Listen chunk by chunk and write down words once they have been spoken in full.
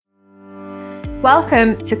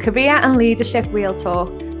Welcome to Career and Leadership Real Talk,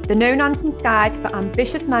 the no-nonsense guide for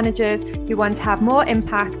ambitious managers who want to have more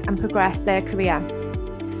impact and progress their career.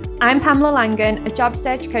 I'm Pamela Langan, a job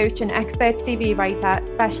search coach and expert CV writer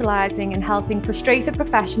specialising in helping frustrated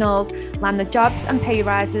professionals land the jobs and pay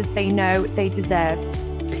rises they know they deserve.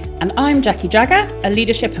 And I'm Jackie Jagger, a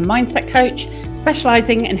leadership and mindset coach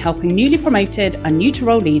specialising in helping newly promoted and new to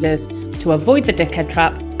role leaders to avoid the dickhead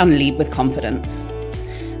trap and lead with confidence.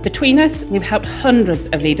 Between us, we've helped hundreds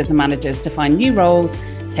of leaders and managers to find new roles,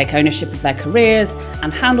 take ownership of their careers,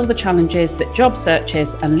 and handle the challenges that job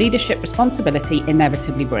searches and leadership responsibility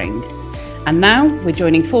inevitably bring. And now we're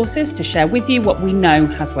joining forces to share with you what we know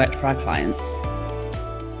has worked for our clients.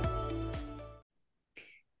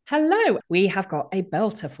 Hello, we have got a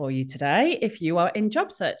belter for you today. If you are in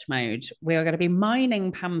job search mode, we are going to be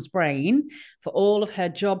mining Pam's brain for all of her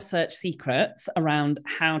job search secrets around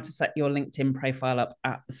how to set your LinkedIn profile up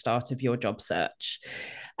at the start of your job search.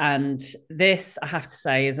 And this, I have to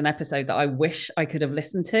say, is an episode that I wish I could have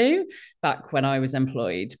listened to back when I was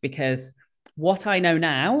employed, because what I know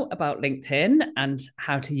now about LinkedIn and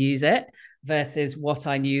how to use it versus what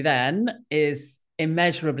I knew then is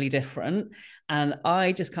immeasurably different. And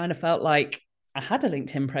I just kind of felt like I had a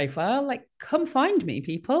LinkedIn profile, like, come find me,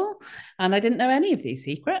 people. And I didn't know any of these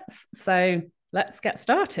secrets. So let's get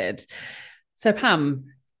started. So Pam,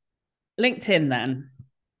 LinkedIn then,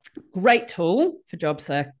 great tool for job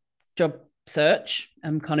search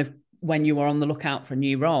and kind of when you are on the lookout for a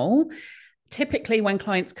new role. Typically when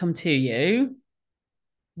clients come to you,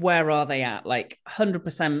 where are they at? Like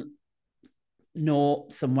 100% nor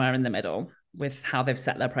somewhere in the middle with how they've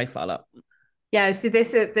set their profile up. Yeah, so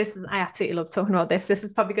this is I absolutely love talking about this. This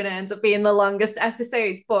is probably going to end up being the longest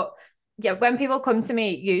episode, but yeah, when people come to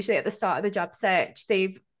me, usually at the start of the job search,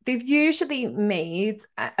 they've usually made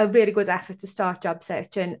a really good effort to start job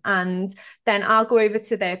searching, and then I'll go over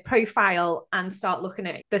to their profile and start looking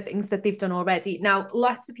at the things that they've done already. Now,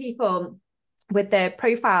 lots of people with their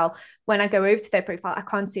profile, when I go over to their profile, I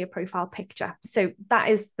can't see a profile picture. So that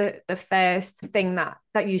is the first thing that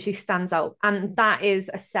usually stands out. And that is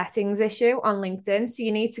a settings issue on LinkedIn. So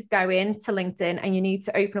you need to go into LinkedIn and you need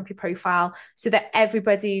to open up your profile so that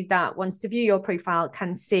everybody that wants to view your profile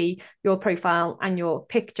can see your profile and your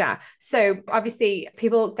picture. So obviously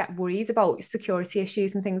people get worried about security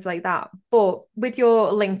issues and things like that. But with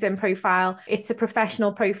your LinkedIn profile, it's a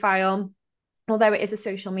professional profile. Although it is a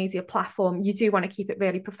social media platform, you do want to keep it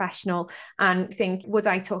really professional and think, would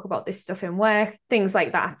I talk about this stuff in work? Things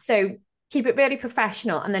like that. So keep it really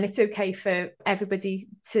professional, and then it's okay for everybody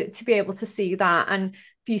to be able to see that, and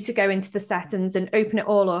for you to go into the settings and open it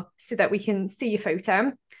all up so that we can see your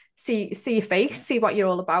photo, see your face, see what you're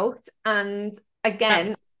all about. And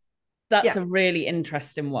again, That's a really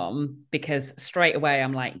interesting one, because straight away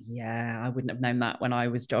I'm like, yeah, I wouldn't have known that when I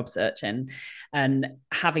was job searching. And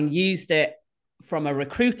having used it from a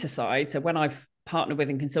recruiter side, so when I've partnered with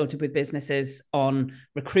and consulted with businesses on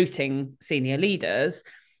recruiting senior leaders,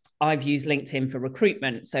 I've used LinkedIn for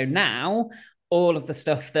recruitment. So now all of the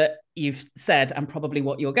stuff that you've said and probably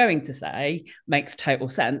what you're going to say makes total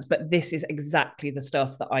sense. But this is exactly the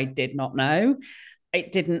stuff that I did not know.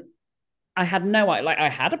 I had no idea. Like, I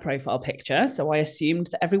had a profile picture, so I assumed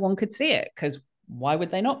that everyone could see it, because why would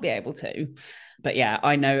they not be able to? But yeah,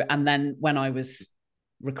 I know. And then when I was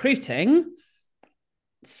recruiting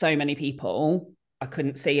so many people, I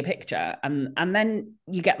couldn't see a picture. And then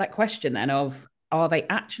you get that question then of, are they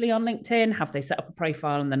actually on LinkedIn? Have they set up a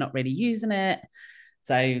profile and they're not really using it?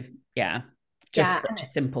 So yeah, such a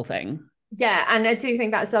simple thing. Yeah, and I do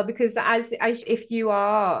think that as well, because as if you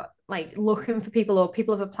are like looking for people, or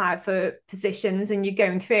people have applied for positions and you're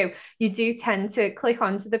going through, you do tend to click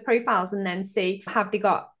onto the profiles and then see, have they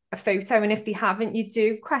got a photo? And if they haven't, you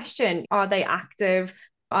do question, are they active?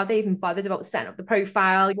 Are they even bothered about setting up the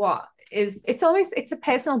profile? It's a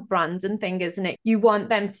personal branding thing, isn't it? You want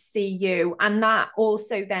them to see you. And that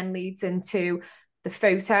also then leads into the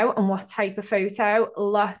photo and what type of photo.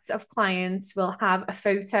 Lots of clients will have a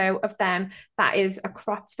photo of them that is a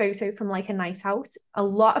cropped photo from like a night out. A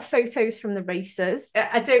lot of photos from the races.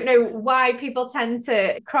 I don't know why people tend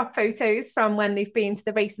to crop photos from when they've been to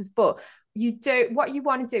the races, but what you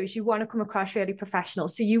want to do is you want to come across really professional.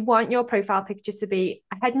 So you want your profile picture to be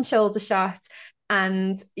a head and shoulder shot,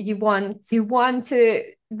 and you want to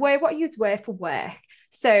wear what you'd wear for work.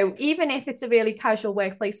 So even if it's a really casual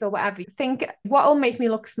workplace or whatever, think what will make me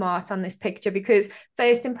look smart on this picture, because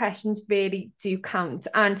first impressions really do count.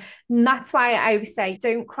 And that's why I always say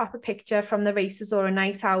don't crop a picture from the races or a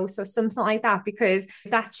night out or something like that, because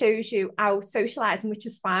that shows you out socializing, which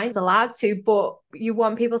is fine, it's allowed to, but you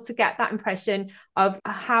want people to get that impression of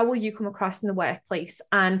how will you come across in the workplace.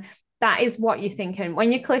 And that is what you're thinking.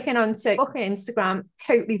 When you're clicking onto Facebook and Instagram,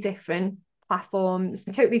 totally different platforms,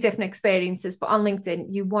 totally different experiences. But on LinkedIn,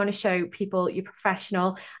 you want to show people you're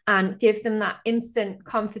professional and give them that instant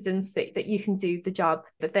confidence that you can do the job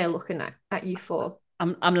that they're looking at you for.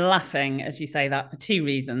 I'm laughing as you say that for two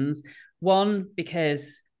reasons. One,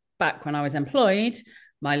 because back when I was employed,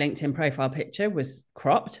 my LinkedIn profile picture was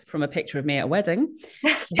cropped from a picture of me at a wedding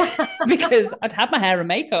because I'd had my hair and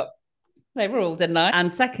makeup. They were all, didn't I?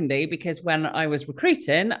 And secondly, because when I was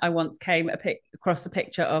recruiting, I once came across a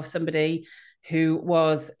picture of somebody who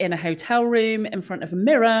was in a hotel room in front of a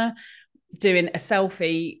mirror doing a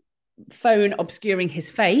selfie, phone obscuring his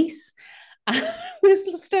face. And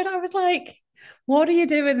I was like, what are you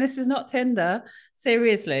doing? This is not Tinder.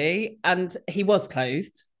 Seriously. And he was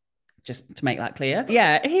clothed, just to make that clear.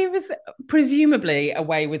 Yeah, he was presumably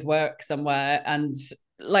away with work somewhere, and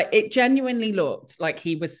like it genuinely looked like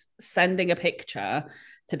he was sending a picture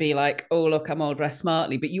to be like, oh, look, I'm all dressed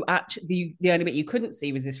smartly. But you actually, the only bit you couldn't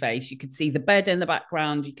see was his face. You could see the bed in the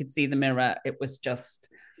background. You could see the mirror. It was just,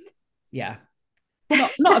 yeah,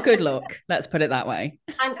 not a good look. Let's put it that way.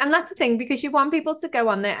 And that's the thing, because you want people to go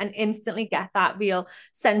on there and instantly get that real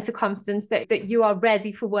sense of confidence that you are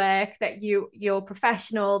ready for work, that you're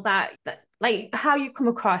professional, that like how you come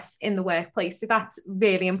across in the workplace. So that's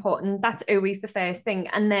really important. That's always the first thing.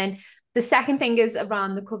 And then the second thing is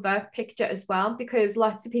around the cover picture as well, because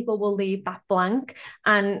lots of people will leave that blank.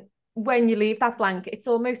 And when you leave that blank,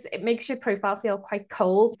 it makes your profile feel quite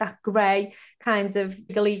cold, that grey kind of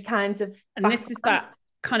really kind of. And background. This is that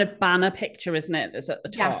kind of banner picture, isn't it? That's at the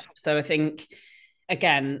top. Yeah. So I think,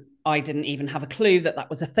 again, I didn't even have a clue that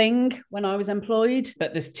was a thing when I was employed,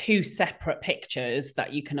 but there's two separate pictures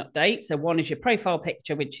that you can update. So one is your profile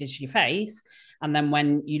picture, which is your face. And then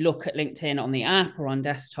when you look at LinkedIn on the app or on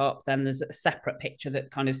desktop, then there's a separate picture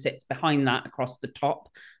that kind of sits behind that across the top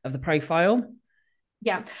of the profile.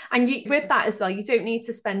 Yeah. And with that as well, you don't need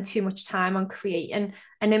to spend too much time on creating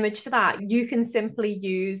an image for that. You can simply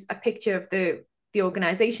use a picture of the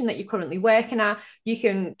organization that you're currently working at. You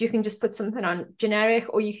can just put something on generic,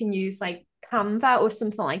 or you can use like Canva or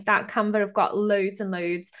something like that. Canva have got loads and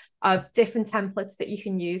loads of different templates that you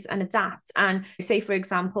can use and adapt. And say, for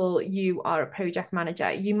example, you are a project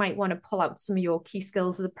manager, you might want to pull out some of your key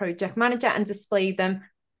skills as a project manager and display them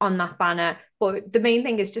on that banner. But the main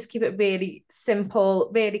thing is just keep it really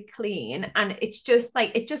simple, really clean. And it's just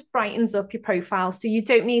like, it just brightens up your profile. So you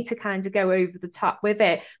don't need to kind of go over the top with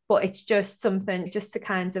it, but it's just something just to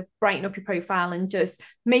kind of brighten up your profile and just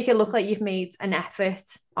make it look like you've made an effort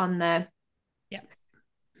on there. Yeah.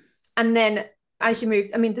 And then as you move,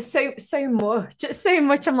 I mean, there's so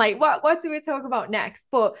much. I'm like, what do we talk about next?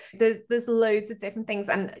 But there's loads of different things.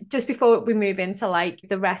 And just before we move into like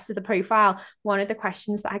the rest of the profile, one of the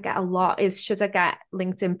questions that I get a lot is, should I get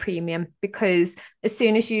LinkedIn Premium? Because as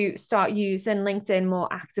soon as you start using LinkedIn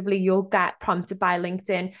more actively, you'll get prompted by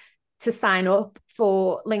LinkedIn to sign up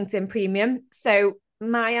for LinkedIn Premium. So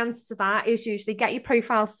my answer to that is usually get your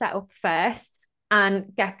profile set up first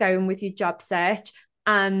and get going with your job search.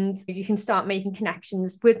 And you can start making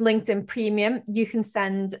connections with LinkedIn Premium. You can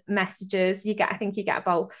send messages. I think you get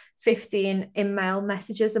about 15 email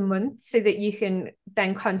messages a month, so that you can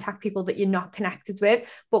then contact people that you're not connected with.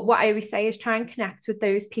 But what I always say is try and connect with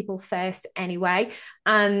those people first anyway.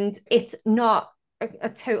 And it's not a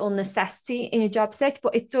total necessity in your job search,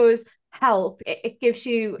 but it does help. It gives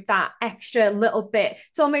you that extra little bit.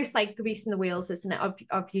 It's almost like greasing the wheels, isn't it,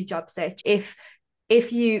 of your job search. If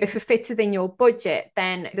it fits within your budget,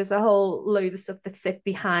 then there's a whole load of stuff that sit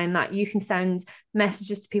behind that. You can send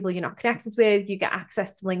messages to people you're not connected with. You get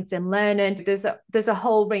access to LinkedIn Learning. There's a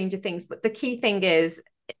whole range of things. But the key thing is,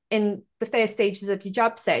 in the first stages of your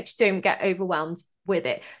job search, don't get overwhelmed with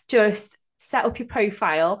it. Just set up your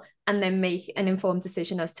profile and then make an informed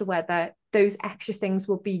decision as to whether those extra things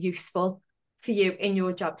will be useful for you in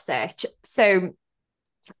your job search. So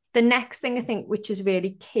the next thing I think, which is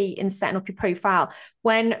really key in setting up your profile,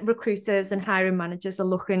 when recruiters and hiring managers are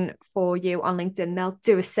looking for you on LinkedIn, they'll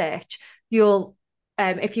do a search. You'll,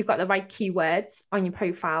 if you've got the right keywords on your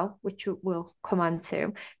profile, which we'll come on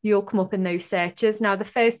to, you'll come up in those searches. Now, the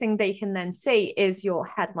first thing they can then see is your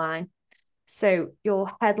headline. So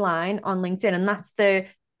your headline on LinkedIn, and that's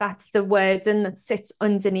the wording that sits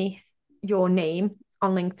underneath your name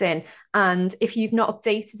on LinkedIn. And if you've not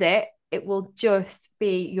updated it, it will just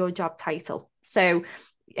be your job title. So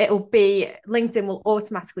it'll be, LinkedIn will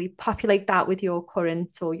automatically populate that with your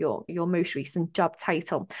current or your most recent job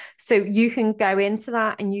title. So you can go into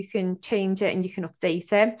that and you can change it and you can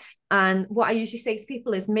update it. And what I usually say to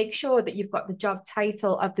people is make sure that you've got the job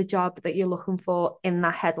title of the job that you're looking for in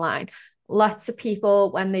that headline. Lots of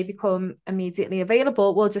people, when they become immediately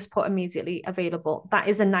available, will just put immediately available. That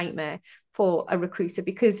is a nightmare for a recruiter,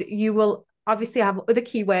 because you will obviously have other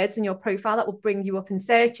keywords in your profile that will bring you up in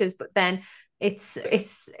searches, but then it's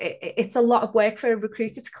a lot of work for a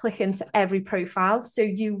recruiter to click into every profile. So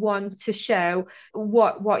you want to show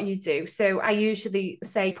what you do. So I usually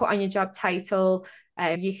say put on your job title.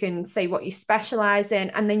 You can say what you specialize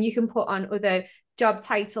in, and then you can put on other job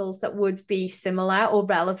titles that would be similar or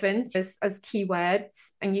relevant as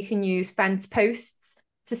keywords, and you can use fence posts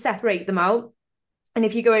to separate them out. And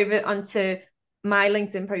if you go over onto my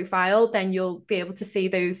LinkedIn profile, then you'll be able to see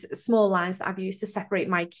those small lines that I've used to separate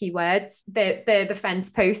my keywords. They're the fence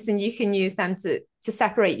posts, and you can use them to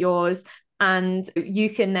separate yours. And you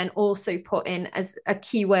can then also put in as a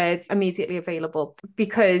keyword immediately available,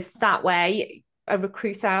 because that way a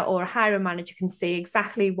recruiter or a hiring manager can see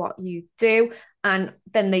exactly what you do, and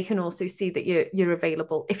then they can also see that you're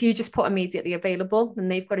available. If you just put immediately available, then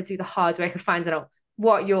they've got to do the hard work of finding out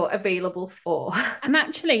what you're available for. And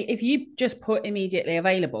actually, if you just put immediately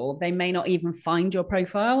available, they may not even find your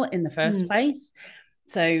profile in the first place.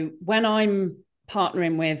 So when I'm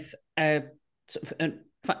partnering with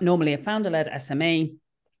normally a founder-led SME,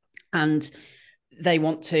 and they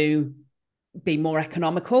want to be more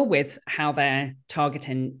economical with how they're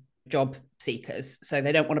targeting job seekers, so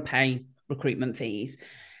they don't want to pay recruitment fees.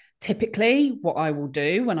 Typically, what I will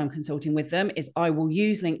do when I'm consulting with them is I will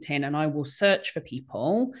use LinkedIn and I will search for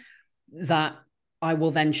people that I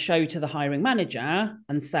will then show to the hiring manager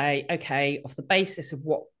and say, okay, off the basis of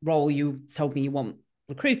what role you told me you want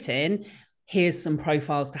recruiting, here's some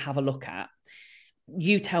profiles to have a look at.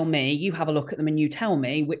 You tell me, you have a look at them, and you tell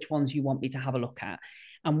me which ones you want me to have a look at.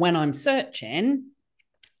 And when I'm searching,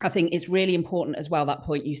 I think it's really important as well, that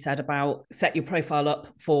point you said about set your profile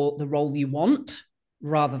up for the role you want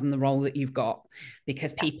rather than the role that you've got,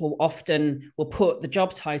 because people often will put the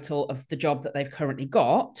job title of the job that they've currently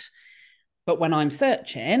got. But when I'm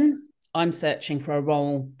searching for a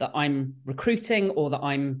role that I'm recruiting or that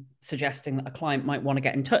I'm suggesting that a client might want to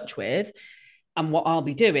get in touch with. And what I'll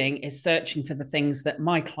be doing is searching for the things that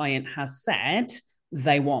my client has said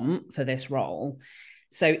they want for this role.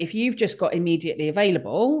 So if you've just got immediately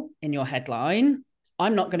available in your headline,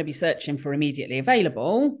 I'm not going to be searching for immediately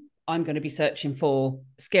available. I'm going to be searching for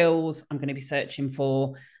skills. I'm going to be searching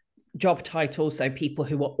for job titles, so people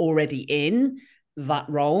who are already in that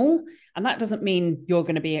role. And that doesn't mean you're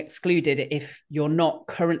going to be excluded if you're not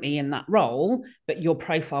currently in that role, but your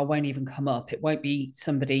profile won't even come up. It won't be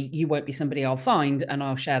somebody, you won't be somebody I'll find and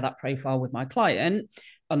I'll share that profile with my client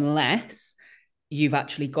unless you've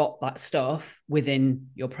actually got that stuff within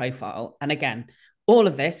your profile. And again, all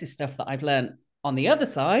of this is stuff that I've learned on the other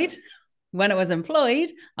side. When I was employed,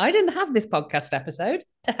 I didn't have this podcast episode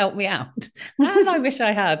to help me out. And I wish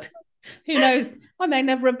I had. Who knows? I may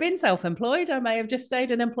never have been self-employed. I may have just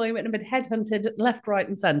stayed in employment and been headhunted left, right,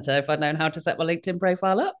 and centre if I'd known how to set my LinkedIn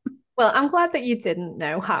profile up. Well, I'm glad that you didn't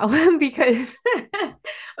know how, because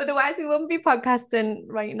otherwise we wouldn't be podcasting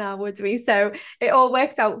right now, would we? So it all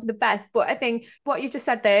worked out for the best. But I think what you just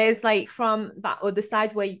said there is like from that other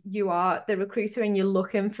side where you are the recruiter and you're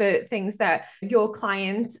looking for things that your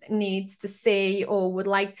client needs to see or would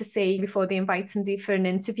like to see before they invite somebody for an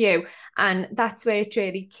interview. And that's where it's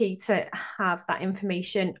really key to have that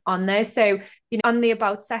information on there. So, you know, on the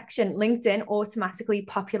about section, LinkedIn automatically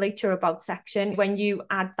populates your about section. When you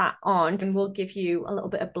add that on, and we'll give you a little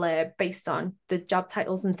bit of blurb based on the job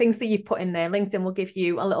titles and things that you've put in there. LinkedIn will give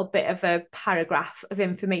you a little bit of a paragraph of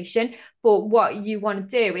information, but what you want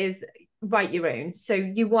to do is write your own. So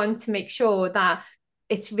you want to make sure that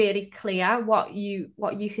it's really clear what you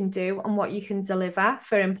can do and what you can deliver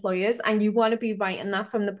for employers. And you want to be writing that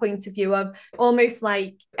from the point of view of almost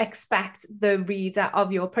like expect the reader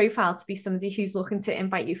of your profile to be somebody who's looking to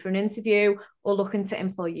invite you for an interview or looking to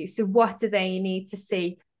employ you. So what do they need to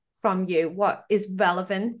see from you? What is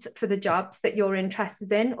relevant for the jobs that you're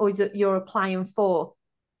interested in or that you're applying for?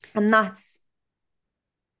 And that's,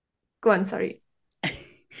 go on, sorry.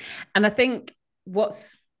 And I think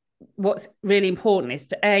what's really important is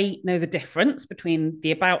to know the difference between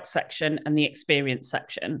the about section and the experience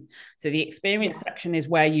section. So the experience section is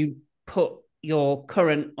where you put your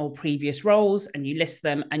current or previous roles and you list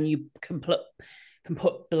them and you can put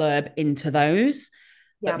blurb into those.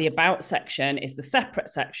 But the about section is the separate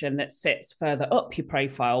section that sits further up your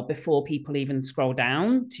profile before people even scroll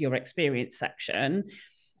down to your experience section.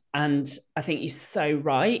 And I think you're so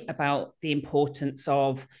right about the importance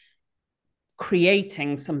of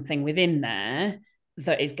creating something within there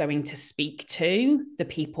that is going to speak to the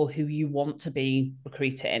people who you want to be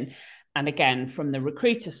recruiting. And again, from the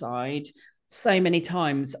recruiter side, so many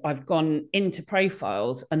times I've gone into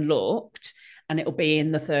profiles and looked, and it'll be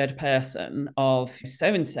in the third person of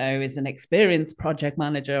so-and-so is an experienced project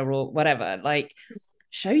manager or whatever. Like,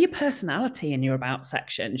 show your personality in your about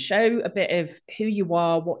section, show a bit of who you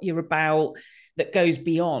are, what you're about, that goes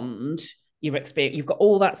beyond your experience. You've got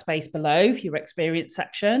all that space below for your experience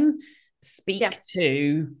section. Speak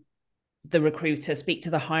to the recruiter, speak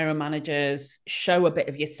to the hiring managers, show a bit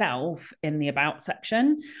of yourself in the about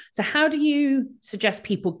section. So how do you suggest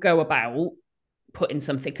people go about putting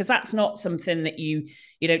something? Because that's not something that you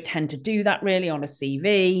don't tend to do that really on a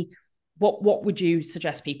CV. What would you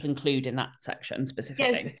suggest people include in that section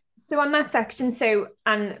specifically? Yes. So on that section,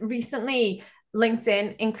 and recently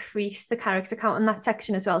LinkedIn increased the character count in that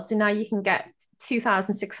section as well. So now you can get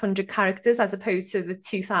 2,600 characters as opposed to the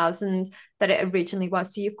 2,000 that it originally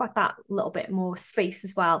was. So you've got that little bit more space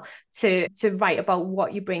as well to write about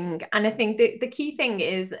what you bring. And I think the key thing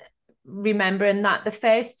is remembering that the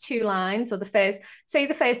first two lines, or the first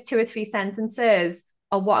 2 or 3 sentences,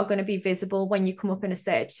 are what are going to be visible when you come up in a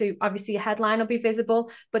search. So obviously your headline will be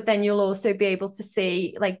visible, but then you'll also be able to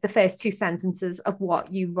see like the first 2 sentences of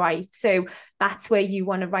what you write. So that's where you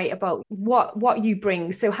want to write about what you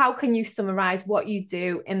bring. So how can you summarize what you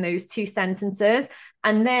do in those 2 sentences?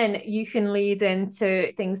 And then you can lead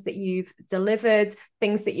into things that you've delivered,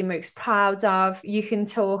 things that you're most proud of. You can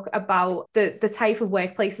talk about the type of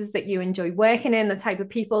workplaces that you enjoy working in, the type of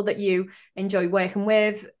people that you enjoy working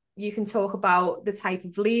with. You can talk about the type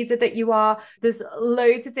of leader that you are. There's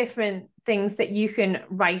loads of different things that you can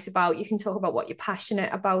write about. You can talk about what you're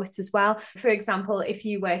passionate about as well. For example, if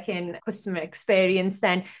you work in customer experience,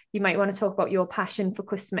 then you might want to talk about your passion for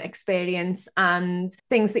customer experience and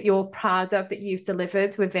things that you're proud of that you've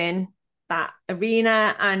delivered within that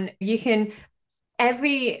arena. And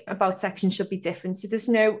every about section should be different. So there's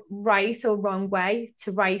no right or wrong way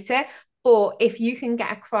to write it. But if you can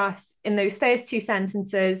get across in those first 2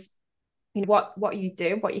 sentences, what you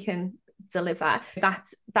do, what you can deliver,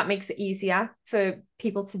 that makes it easier for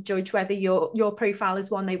people to judge whether your profile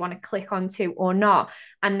is one they want to click onto or not.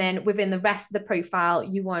 And then within the rest of the profile,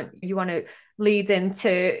 you want to lead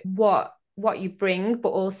into what you bring, but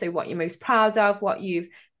also what you're most proud of, what you've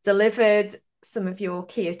delivered, some of your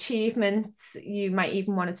key achievements. You might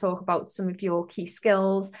even want to talk about some of your key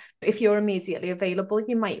skills. If you're immediately available,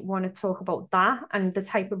 you might want to talk about that and the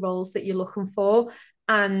type of roles that you're looking for.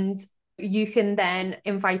 And you can then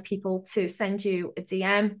invite people to send you a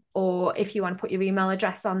DM, or if you want to put your email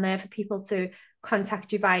address on there for people to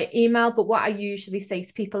contact you via email. But what I usually say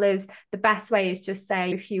to people is the best way is just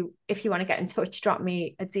say, if you want to get in touch, drop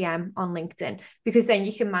me a DM on LinkedIn, because then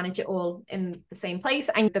you can manage it all in the same place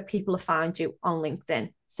and the people have found you on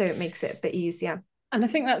LinkedIn. So it makes it a bit easier. And I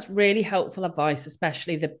think that's really helpful advice,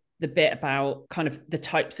 especially the bit about kind of the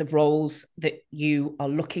types of roles that you are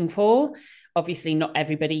looking for. Obviously, not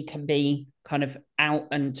everybody can be kind of out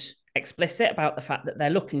and explicit about the fact that they're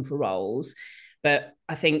looking for roles. But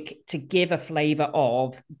I think to give a flavour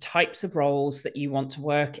of the types of roles that you want to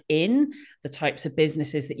work in, the types of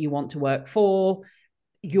businesses that you want to work for,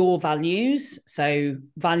 your values. So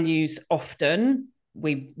values often,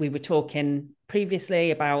 we were talking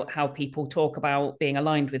previously about how people talk about being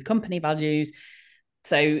aligned with company values.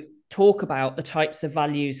 So talk about the types of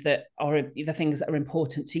values that are the things that are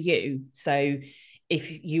important to you. So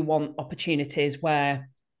if you want opportunities where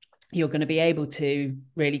you're going to be able to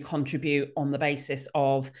really contribute on the basis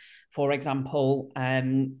of, for example,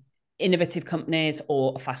 innovative companies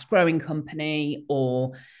or a fast-growing company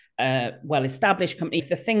or a well-established company,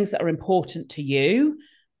 the things that are important to you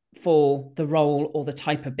for the role or the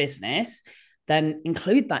type of business, then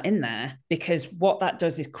include that in there, because what that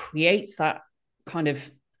does is creates that kind of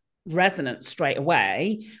resonance straight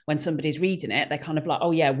away. When somebody's reading it, they're kind of like,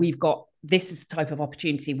 oh yeah, this is the type of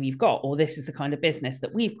opportunity we've got, or this is the kind of business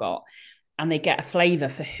that we've got. And they get a flavour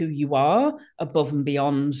for who you are above and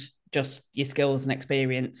beyond just your skills and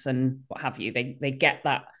experience and what have you. They get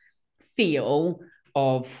that feel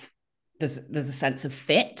of there's a sense of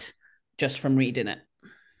fit just from reading it.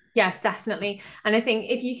 Yeah, definitely. And I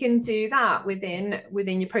think if you can do that within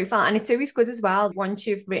your profile, and it's always good as well, once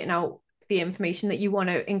you've written out the information that you want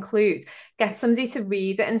to include, get somebody to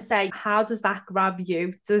read it and say, how does that grab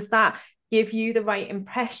you? Does that give you the right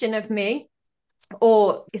impression of me?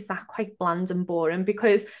 Or is that quite bland and boring?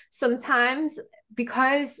 Because sometimes,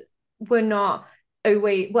 because we're not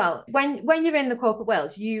always, well, when you're in the corporate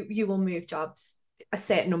world, you will move jobs a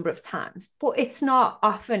certain number of times, but it's not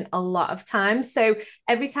often a lot of times. So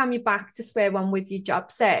every time you're back to square one with your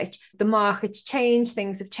job search, the market's changed,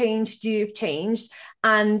 things have changed, you've changed,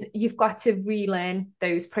 and you've got to relearn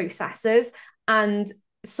those processes. And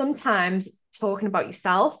sometimes talking about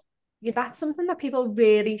yourself, that's something that people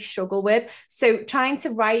really struggle with. So trying to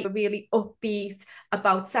write a really upbeat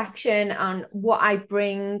about section and what I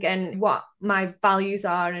bring and what my values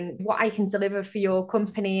are and what I can deliver for your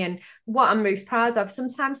company and what I'm most proud of,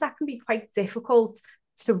 sometimes that can be quite difficult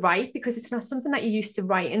to write because it's not something that you're used to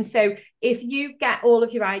write. And so if you get all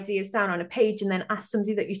of your ideas down on a page and then ask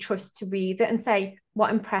somebody that you trust to read it and say, what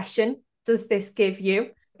impression does this give you?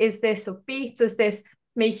 Is this upbeat? Does this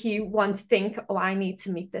make you want to think, oh, I need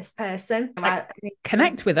to meet this person?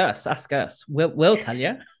 Connect with us, ask us. We'll tell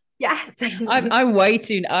you. Yeah,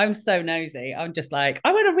 I'm so nosy. I'm just like,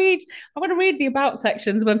 I want to read the about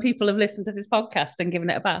sections when people have listened to this podcast and given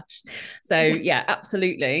it a bash. So yeah,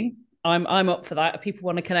 absolutely. I'm up for that. If people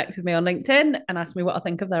want to connect with me on LinkedIn and ask me what I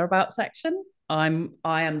think of their about section, I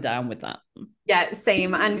am down with that. Yeah,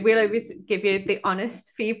 same. And we'll always give you the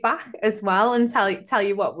honest feedback as well and tell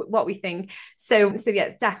you what we think. So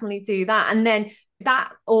yeah, definitely do that. And then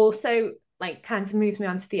that also like kind of moves me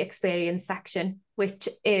on to the experience section, which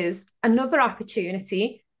is another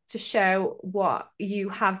opportunity to show what you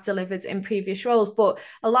have delivered in previous roles. But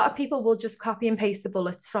a lot of people will just copy and paste the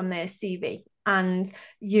bullets from their CV, and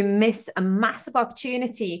you miss a massive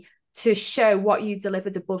opportunity to show what you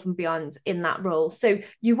delivered above and beyond in that role. So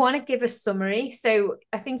you want to give a summary. So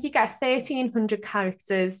I think you get 1,300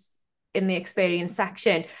 characters in the experience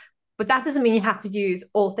section, but that doesn't mean you have to use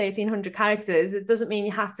all 1,300 characters. It doesn't mean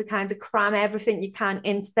you have to kind of cram everything you can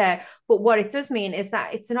into there. But what it does mean is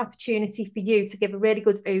that it's an opportunity for you to give a really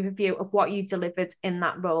good overview of what you delivered in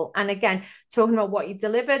that role. And again, talking about what you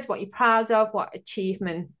delivered, what you're proud of, what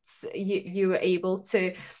achievements you were able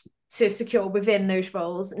to secure within those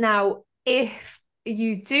roles. Now, if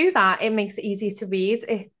you do that, it makes it easier to read.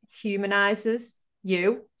 It humanizes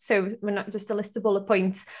you. So we're not just a list of bullet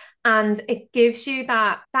points. And it gives you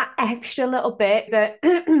that extra little bit that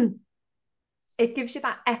it gives you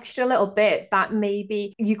that extra little bit that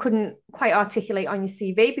maybe you couldn't quite articulate on your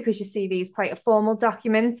CV because your CV is quite a formal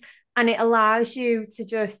document. And it allows you to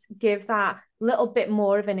just give that little bit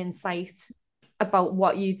more of an insight about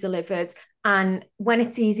what you delivered. And when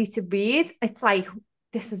it's easy to read, it's like,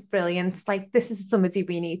 this is brilliant. Like, this is somebody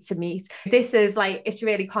we need to meet. This is like, it's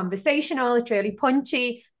really conversational. It's really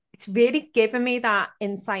punchy. It's really given me that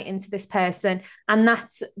insight into this person. And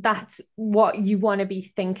that's what you want to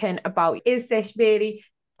be thinking about. Is this really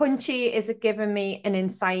punchy? Is it giving me an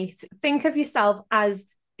insight? Think of yourself as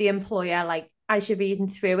the employer, like, as you're reading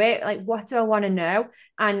through it, like, what do I want to know?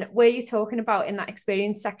 And where you're talking about in that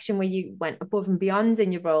experience section where you went above and beyond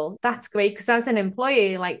in your role, that's great. Because as an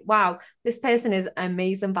employee, like, wow, this person is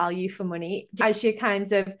amazing value for money as you kind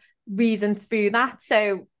of reason through that.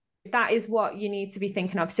 So that is what you need to be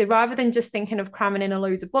thinking of. So rather than just thinking of cramming in a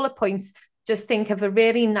load of bullet points, just think of a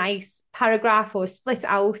really nice paragraph or split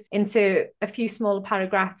out into a few smaller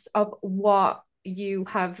paragraphs of what you've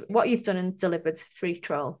done and delivered for each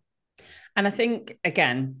role. And I think,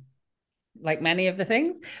 again, like many of the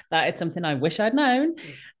things, that is something I wish I'd known.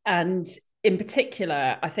 And in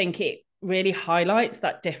particular, I think it really highlights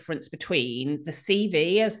that difference between the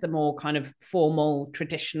CV as the more kind of formal,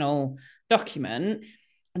 traditional document,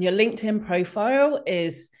 and your LinkedIn profile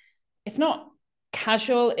it's not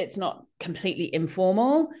casual, it's not completely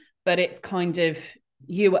informal, but it's kind of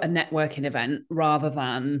you at a networking event rather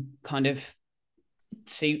than kind of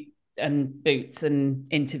suit and boots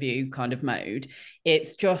and interview kind of mode.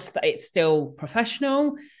 It's just that it's still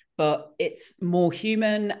professional, but it's more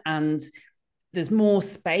human, and there's more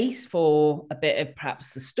space for a bit of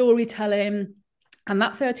perhaps the storytelling. And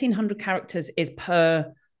that 1,300 characters is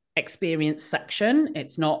per experience section.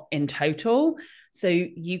 It's not in total. So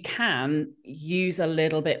you can use a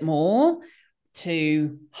little bit more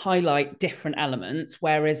to highlight different elements.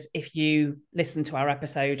 Whereas if you listen to our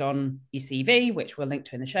episode on your CV, which we'll link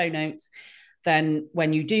to in the show notes, then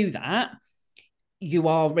when you do that, you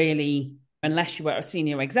are really, unless you were at a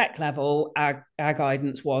senior exec level, our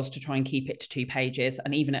guidance was to try and keep it to 2 pages.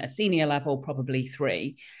 And even at a senior level, probably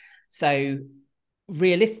 3. So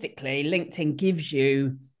realistically, LinkedIn gives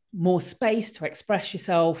you more space to express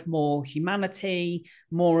yourself, more humanity,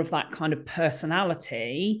 more of that kind of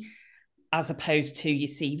personality, as opposed to your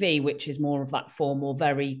CV, which is more of that formal,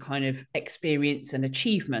 very kind of experience and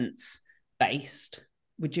achievements based.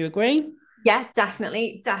 Would you agree? Yeah,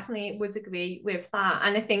 definitely would agree with that.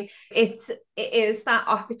 And I think it is that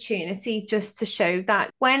opportunity just to show that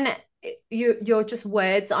when you're just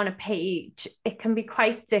words on a page, it can be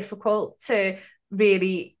quite difficult to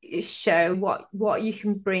really show what you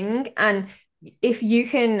can bring. And if you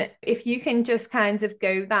can just kind of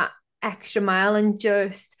go that extra mile and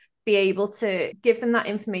just be able to give them that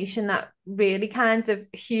information that really kind of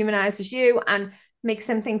humanizes you and makes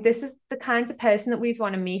them think this is the kind of person that we'd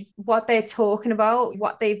want to meet, what they're talking about,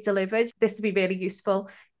 what they've delivered, this to be really useful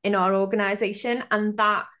in our organization. And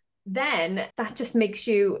that just makes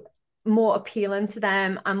you more appealing to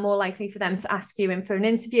them and more likely for them to ask you in for an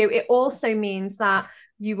interview. It also means that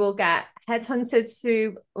you will get headhunted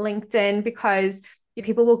through LinkedIn because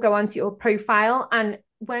people will go onto your profile. And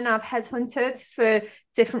when I've headhunted for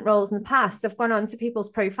different roles in the past, I've gone onto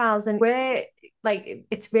people's profiles and we're like,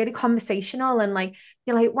 it's really conversational and like,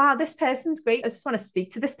 you're like, wow, this person's great. I just want to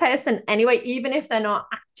speak to this person anyway, even if they're not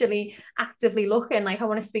actually actively looking. Like, I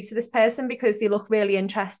want to speak to this person because they look really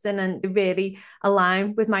interesting and they really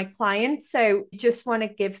align with my client. So just want to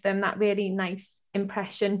give them that really nice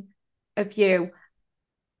impression of you.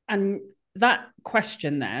 And that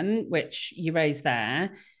question then, which you raised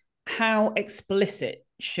there, how explicit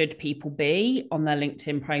should people be on their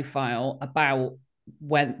LinkedIn profile about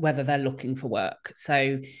whether they're looking for work?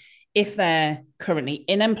 So if they're currently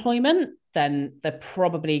in employment, then they're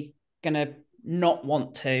probably going to not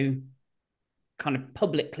want to kind of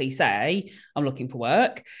publicly say, I'm looking for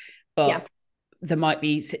work. But there might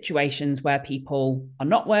be situations where people are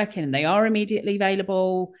not working and they are immediately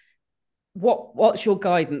available. What's your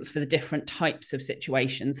guidance for the different types of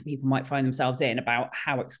situations that people might find themselves in about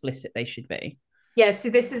how explicit they should be? Yeah, so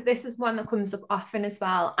this is one that comes up often as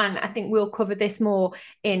well, and I think we'll cover this more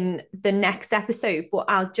in the next episode, but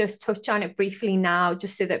I'll just touch on it briefly now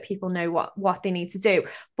just so that people know what they need to do.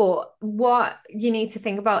 But what you need to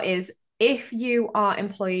think about is if you are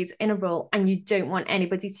employed in a role and you don't want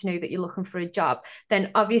anybody to know that you're looking for a job,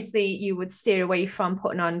 then obviously you would steer away from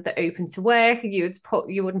putting on the open to work. You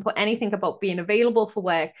wouldn't put anything about being available for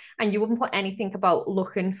work, and you wouldn't put anything about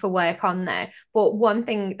looking for work on there. But one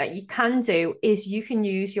thing that you can do is you can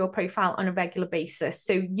use your profile on a regular basis.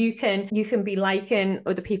 So you can be liking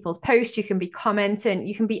other people's posts, you can be commenting,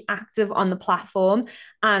 you can be active on the platform.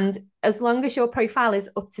 And as long as your profile is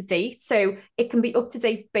up to date, so it can be up to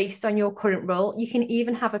date based on your current role. You can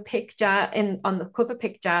even have a picture on the cover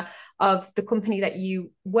picture of the company that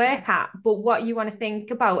you work at. But what you want to think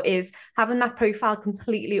about is having that profile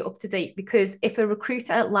completely up to date, because if a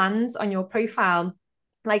recruiter lands on your profile,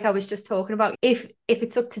 like I was just talking about, if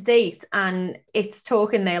it's up to date and it's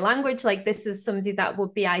talking their language, like this is somebody that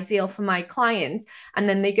would be ideal for my client, and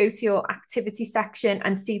then they go to your activity section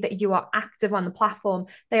and see that you are active on the platform,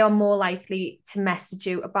 they are more likely to message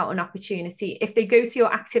you about an opportunity. If they go to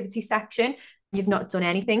your activity section, you've not done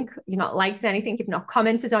anything, you've not liked anything, you've not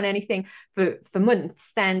commented on anything for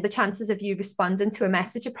months, then the chances of you responding to a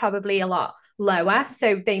message are probably a lot lower.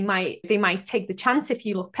 So they might take the chance if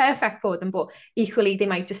you look perfect for them, but equally they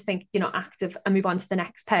might just think you're not active and move on to the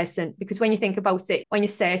next person. Because when you think about it, when you're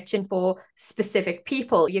searching for specific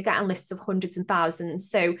people, you're getting lists of hundreds and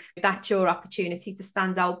thousands. So that's your opportunity to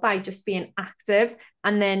stand out by just being active.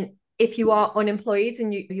 And then if you are unemployed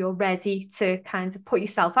and you're ready to kind of put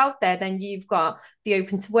yourself out there, then you've got the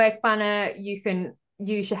open to work banner. You can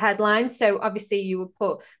use your headline. So obviously you would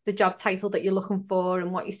put the job title that you're looking for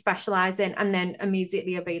and what you specialize in, and then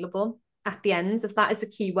immediately available at the end of that as a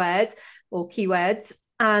keyword or keywords.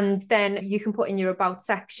 And then you can put in your about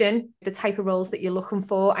section the type of roles that you're looking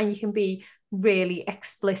for, and you can be really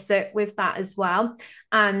explicit with that as well.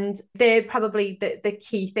 And they're probably the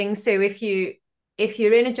key things. So if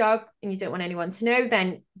you're in a job and you don't want anyone to know,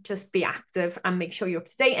 then just be active and make sure you're up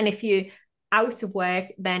to date. And if you're out of work,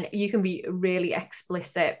 then you can be really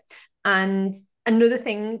explicit. And another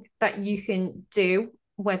thing that you can do,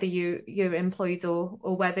 whether you're employed or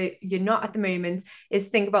whether you're not at the moment, is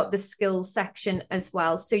think about the skills section as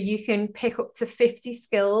well. So you can pick up to 50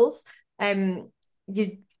 skills.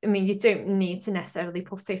 You don't need to necessarily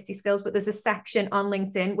put 50 skills, but there's a section on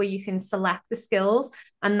LinkedIn where you can select the skills.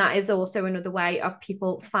 And that is also another way of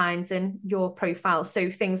people finding your profile. So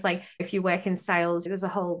things like if you work in sales, there's a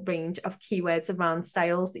whole range of keywords around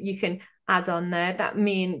sales that you can add on there that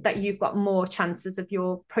mean that you've got more chances of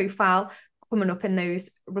your profile coming up in those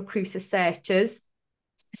recruiter searches.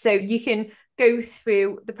 So you can go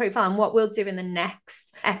through the profile. And what we'll do in the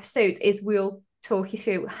next episode is we'll talk you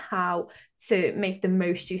through how to make the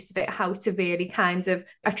most use of it, how to really kind of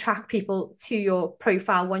attract people to your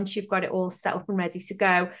profile once you've got it all set up and ready to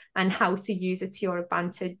go, and how to use it to your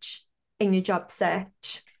advantage in your job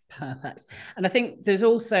search. Perfect. And I think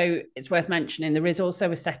it's worth mentioning, there is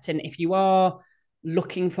also a setting if you are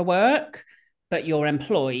looking for work, but you're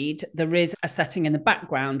employed, there is a setting in the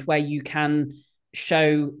background where you can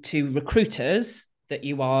show to recruiters that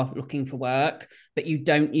you are looking for work, but you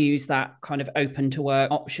don't use that kind of open to work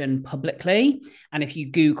option publicly. And if you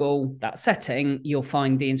Google that setting, you'll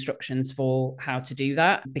find the instructions for how to do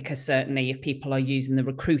that. Because certainly if people are using the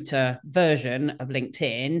recruiter version of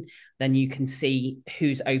LinkedIn, then you can see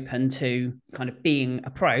who's open to kind of being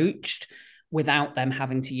approached without them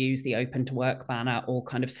having to use the open to work banner or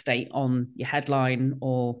kind of state on your headline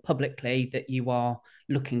or publicly that you are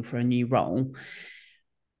looking for a new role.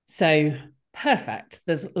 So perfect.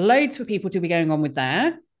 There's loads for people to be going on with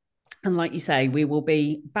there. And like you say, we will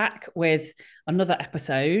be back with another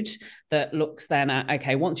episode that looks then at,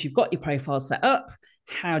 okay, once you've got your profile set up,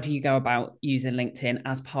 how do you go about using LinkedIn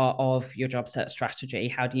as part of your job search strategy?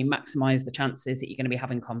 How do you maximize the chances that you're going to be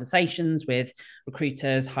having conversations with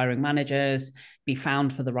recruiters, hiring managers, be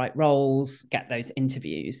found for the right roles, get those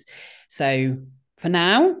interviews? So for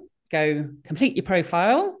now, go complete your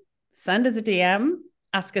profile, send us a DM,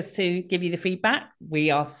 ask us to give you the feedback.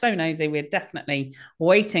 We are so nosy. We're definitely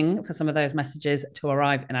waiting for some of those messages to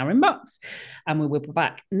arrive in our inbox. And we will be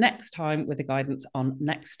back next time with the guidance on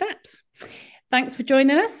next steps. Thanks for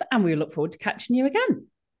joining us, and we look forward to catching you again.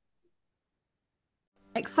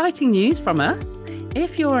 Exciting news from us.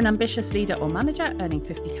 If you're an ambitious leader or manager earning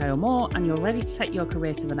 50k or more and you're ready to take your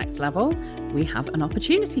career to the next level, we have an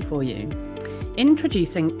opportunity for you.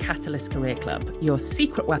 Introducing Catalyst Career Club, your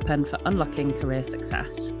secret weapon for unlocking career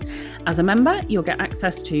success. As a member, you'll get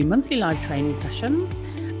access to monthly live training sessions,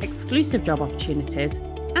 exclusive job opportunities,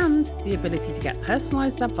 and the ability to get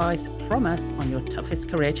personalised advice from us on your toughest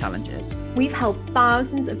career challenges. We've helped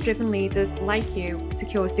thousands of driven leaders like you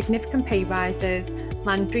secure significant pay rises,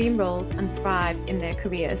 land dream roles, and thrive in their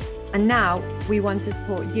careers. And now we want to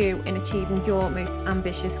support you in achieving your most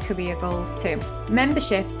ambitious career goals too.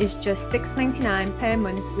 Membership is just $6.99 per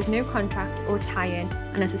month with no contract or tie-in.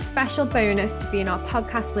 And as a special bonus for being our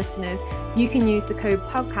podcast listeners, you can use the code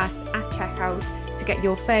podcast at checkout to get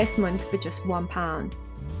your first month for just £1.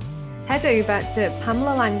 Head over to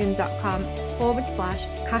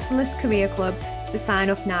pamelalangan.com/Catalyst Career Club to sign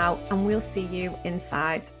up now, and we'll see you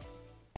inside.